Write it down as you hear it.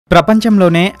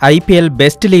ప్రపంచంలోనే IPL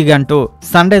best league అంటూ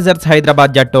sun Risers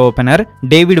Hyderabad జట్టు opener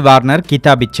David Warner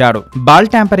కితాబిచ్చాడు. Ball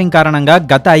tampering కారణంగా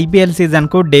గత ఐపీఎల్ సీజన్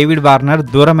కు డేవిడ్ వార్నర్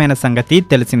దూరమైన సంగతి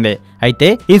తెలిసిందే. అయితే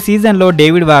ఈ సీజన్ లో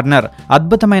డేవిడ్ వార్నర్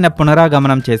అద్భుతమైన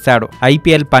పునరాగమనం చేశాడు.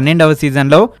 ఐపీఎల్ 12వ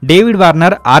సీజన్ లో డేవిడ్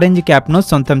వార్నర్ ఆరెంజ్ క్యాప్ ను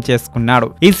సొంతం చేసుకున్నాడు.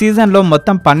 ఈ సీజన్ లో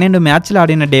మొత్తం 12 మ్యాచ్లు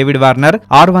ఆడిన డేవిడ్ వార్నర్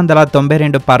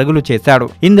 692 పరుగులు చేశాడు.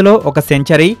 ఇందులో ఒక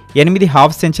సెంచరీ, 8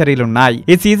 హాఫ్ సెంచరీలున్నాయి.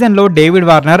 ఈ సీజన్ లో డేవిడ్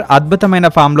వార్నర్ అద్భుతమైన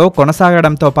ఫామ్ లో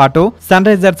కొనసాగడంతో పాటు సన్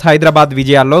రైజర్స్ హైదరాబాద్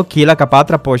విజయాల్లో కీలక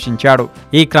పాత్ర పోషించాడు.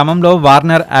 ఈ క్రమంలో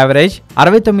వార్నర్ యావరేజ్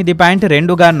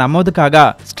 69.2గా నమోదు కాగా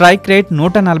స్ట్రైక్ రేట్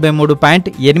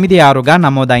 143.86గా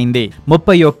నమోదైంది.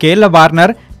 31 ఏళ్ల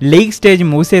వార్నర్ లీగ్ స్టేజ్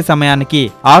ముగిసే సమయానికి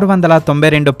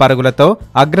 692 పరుగులతో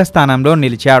అగ్రస్థానంలో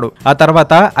నిలిచాడు. ఆ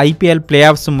తర్వాత ఐపీఎల్ ప్లే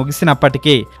ఆఫ్స్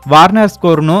ముగిసినప్పటికీ వార్నర్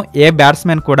స్కోరును ఏ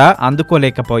బ్యాట్స్మెన్ కూడా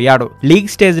అందుకోలేకపోయాడు. లీగ్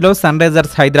స్టేజ్ లో సన్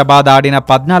రైజర్స్ హైదరాబాద్ ఆడిన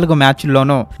 14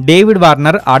 మ్యాచ్ల్లోనూ డేవిడ్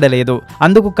వార్నర్ ఆడలేదు.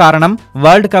 అందుకు కారణం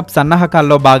వరల్డ్ కప్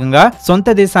సన్నాహకాల్లో భాగంగా సొంత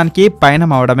దేశానికి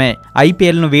పయనమవడమే.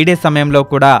 ఐపీఎల్ ను వీడే సమయంలో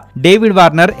కూడా డేవిడ్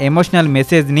వార్నర్ ఎమోషనల్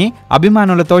మెసేజ్ ని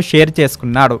అభిమానులతో షేర్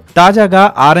చేసుకున్నాడు. తాజాగా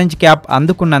ఆరెంజ్ క్యాప్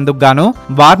అందుకున్నందుకు గాను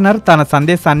వార్నర్ తన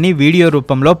సందేశాన్ని వీడియో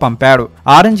రూపంలో పంపాడు.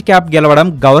 ఆరెంజ్ క్యాప్ గెలవడం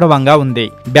గౌరవంగా ఉంది.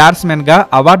 బ్యాట్స్మెన్ గా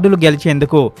అవార్డులు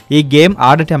గెలిచేందుకు ఈ గేమ్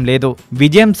ఆడటం లేదు,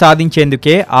 విజయం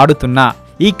సాధించేందుకే ఆడుతున్నా.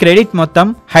 ఈ క్రెడిట్ మొత్తం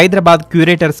హైదరాబాద్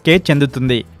క్యూరేటర్స్ కే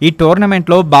చెందుతుంది. ఈ టోర్నమెంట్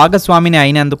లో భాగస్వామిని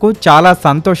అయినందుకు చాలా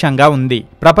సంతోషంగా ఉంది.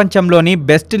 ప్రపంచంలోని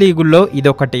బెస్ట్ లీగుల్లో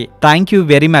ఇదొకటి. థ్యాంక్ యూ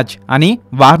వెరీ మచ్ అని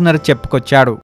వార్నర్ చెప్పుకొచ్చాడు.